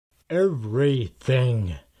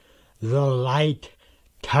Everything the light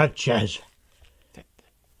touches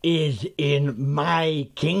is in my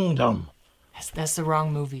kingdom. That's the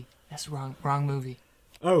wrong movie. That's the wrong movie.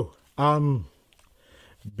 Oh,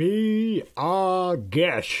 be our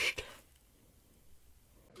guest.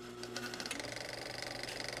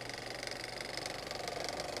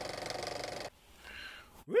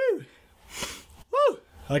 Woo! Woo!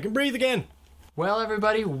 I can breathe again. Well,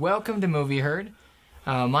 everybody, welcome to Movie Herd.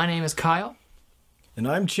 My name is Kyle, And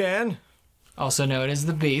I'm Chan. also known as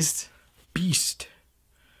the Beast. Beast.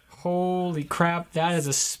 Holy crap, that is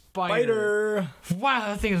a spider. Wow,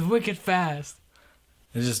 that thing is wicked fast.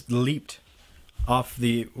 It just leaped off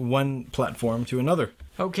the one platform to another.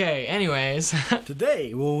 Okay, anyways.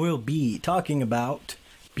 Today, we'll be talking about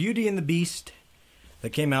Beauty and the Beast that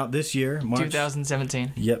came out this year, March.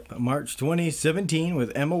 2017. Yep, March 2017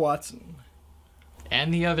 with Emma Watson.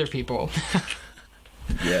 And the other people.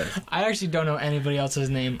 Yes. I actually don't know anybody else's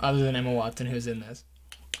name other than Emma Watson who's in this.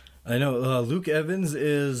 I know Luke Evans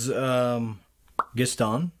is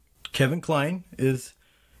Gaston. Kevin Kline is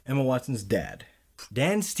Emma Watson's dad.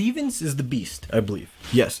 Dan Stevens is the Beast, I believe.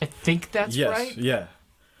 Yes. I think that's Yes, right. yeah.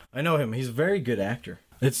 I know him. He's a very good actor.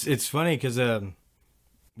 It's funny because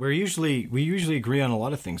we usually agree on a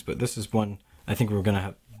lot of things, but this is one I think we're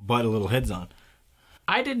gonna butt a little heads on.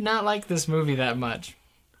 I did not like this movie that much.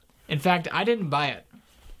 In fact, I didn't buy it.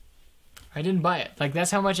 Like,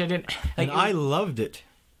 that's how much I didn't. Like, And I loved it.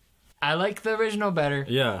 I like the original better.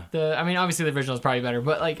 Yeah. I mean, obviously the original is probably better,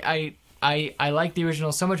 but like I like the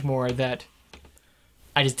original so much more that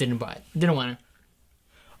I just didn't buy it. Didn't want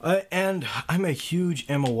to. And I'm a huge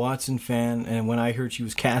Emma Watson fan, and when I heard she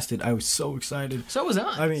was casted, I was so excited. So was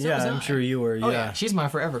I. I mean, So was I'm I. sure you were. Oh, Yeah. she's my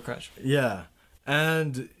forever crush. Yeah.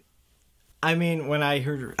 And I mean, when I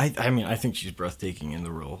heard her, I think she's breathtaking in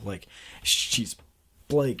the role. Like, she's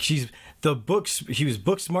the books. She was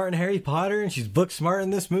book smart in Harry Potter, and she's book smart in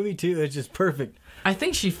this movie too. It's just perfect. I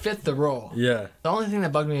think she fit the role. Yeah. The only thing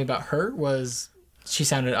that bugged me about her was she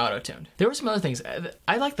sounded auto-tuned. There were some other things.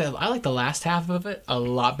 I like the last half of it a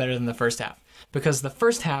lot better than the first half, because the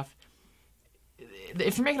first half,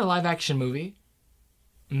 if you're making a live action movie,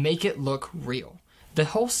 make it look real. The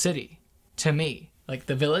whole city, to me, like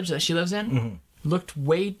the village that she lives in, looked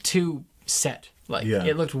way too set. Like, Yeah.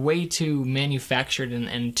 it looked way too manufactured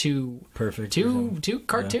and too Perfect. too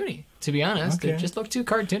cartoony. To be honest, Okay. it just looked too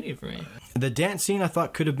cartoony for me. The dance scene I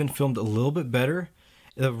thought could have been filmed a little bit better.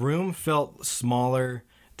 The room felt smaller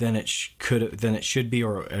than it should be,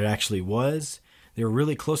 or it actually was. They were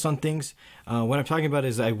really close on things. What I'm talking about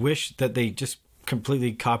is I wish that they just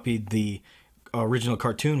completely copied the original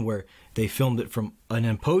cartoon, where they filmed it from an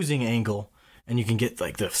imposing angle, and you can get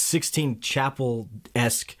like the Sistine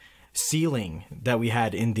Chapel-esque ceiling that we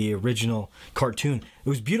had in the original cartoon. It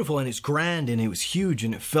was beautiful, and it's grand, and it was huge,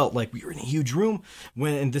 and it felt like we were in a huge room.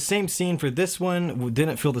 When in the same scene for this one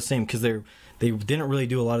didn't feel the same, because they didn't really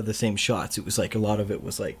do a lot of the same shots. It was like a lot of it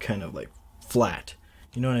was like kind of like flat.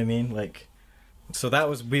 You know what I mean? Like, so that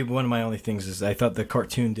was one of my only things, is I thought the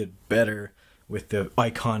cartoon did better with the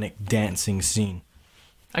iconic dancing scene.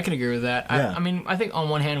 I can agree with that. Yeah. I mean, I think on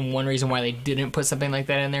one hand, one reason why they didn't put something like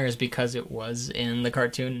that in there is because it was in the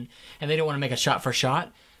cartoon, and they didn't want to make a shot for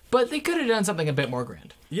shot. But they could have done something a bit more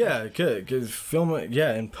grand. Yeah, it could. Cause film it,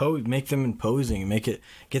 yeah, make them imposing,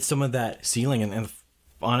 get some of that ceiling, and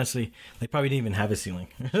honestly, they probably didn't even have a ceiling.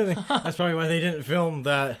 That's probably why they didn't film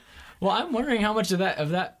that. Well, I'm wondering how much of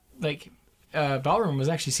that ballroom was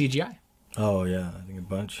actually CGI. Oh yeah, I think a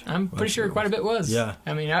bunch. I'm pretty sure quite a bit was. Yeah.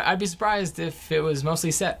 I mean, I'd be surprised if it was mostly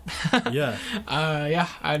set. Yeah. Yeah,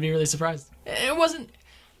 I'd be really surprised. It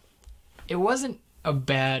wasn't a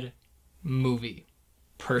bad movie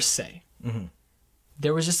per se. Mm-hmm.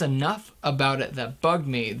 There was just enough about it that bugged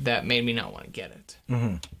me that made me not want to get it.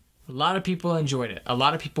 Mm-hmm. A lot of people enjoyed it. A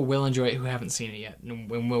lot of people will enjoy it who haven't seen it yet, and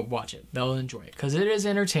when we'll watch it, they'll enjoy it because it is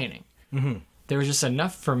entertaining. Mm-hmm. There was just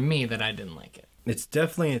enough for me that I didn't like it. It's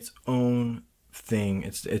definitely its own thing.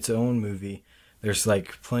 It's its own movie. There's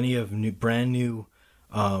like plenty of brand new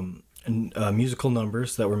musical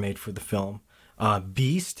numbers that were made for the film.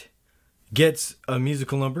 Beast gets a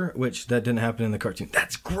musical number, which that didn't happen in the cartoon.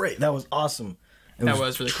 That's great. That was awesome. That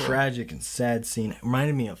was really cool. Tragic and sad scene. It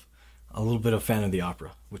reminded me of a little bit of Phantom of the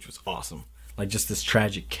Opera, which was awesome. Like just this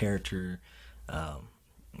tragic character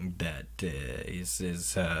that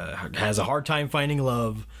has a hard time finding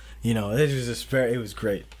love. You know, it was just it was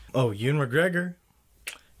great. Oh, Ewan McGregor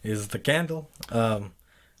is the Candle.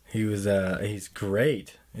 He's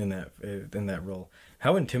great in that role.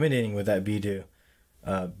 How intimidating would that be to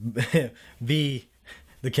be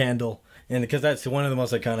the Candle? And because that's one of the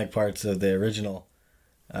most iconic parts of the original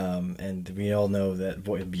And we all know that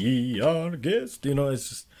voice, be our guest, you know, it's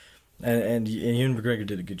just, and Ewan McGregor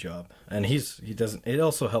did a good job. And he doesn't, it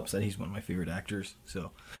also helps that he's one of my favorite actors. So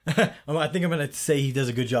I think I'm going to say he does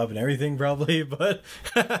a good job in everything probably, but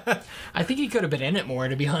I think he could have been in it more,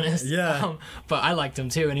 to be honest. Yeah. But I liked him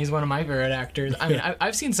too, and he's one of my favorite actors. I mean,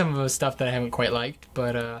 I've seen some of his stuff that I haven't quite liked,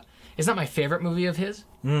 but it's not my favorite movie of his.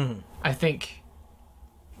 I think,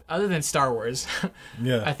 other than Star Wars,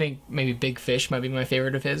 yeah. I think maybe Big Fish might be my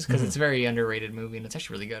favorite of his, because it's a very underrated movie, and it's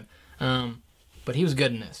actually really good. But he was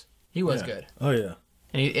good in this. He was good. Oh yeah.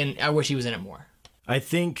 And I wish he was in it more. I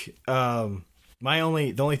think the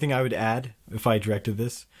only thing I would add if I directed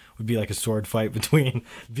this would be like a sword fight between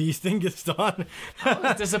Beast and Gaston. I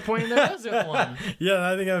was disappointed there wasn't one. Yeah,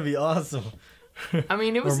 I think that would be awesome. I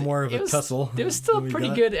mean, it was or more of a tussle. It was still a pretty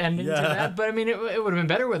good ending to Yeah. that, but I mean, it would have been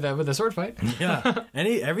better with a sword fight. Yeah,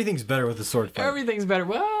 everything's better with a sword fight. Everything's better.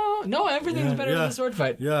 Well, no, everything's better with a sword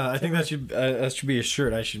fight. Yeah, I think that should be a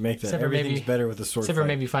shirt. I should make that. Except for Everything's maybe- better with a sword Except fight. for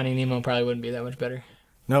maybe Finding Nemo probably wouldn't be that much better.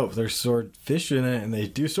 No, there's swordfish in it, and they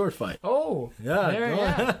do sword fight. Oh, Yeah, there, go on.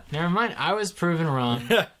 yeah. Never mind. I was proven wrong.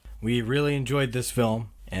 We really enjoyed this film,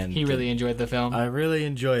 and He really enjoyed the film. I really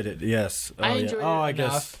enjoyed it. Yes. I enjoyed it I enough.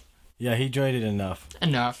 guess. Yeah, he enjoyed it enough.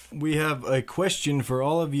 Enough. We have a question for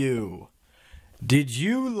all of you. Did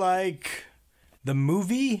you like the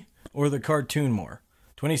movie or the cartoon more?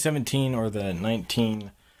 2017 or the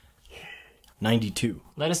 1992?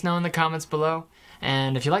 Let us know in the comments below.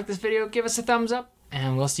 And if you like this video, give us a thumbs up.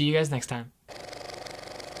 And we'll see you guys next time.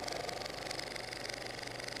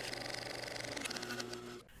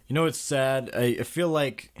 You know, it's sad. I feel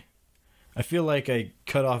like I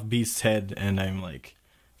cut off Beast's head and I'm like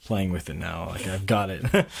playing with it now. Like I've got it.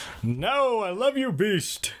 No, I love you,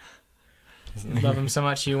 Beast. Love him so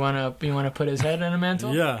much you wanna put his head in a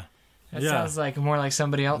mantle? Yeah. That yeah. sounds like more like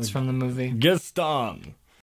somebody else from the movie. Gaston.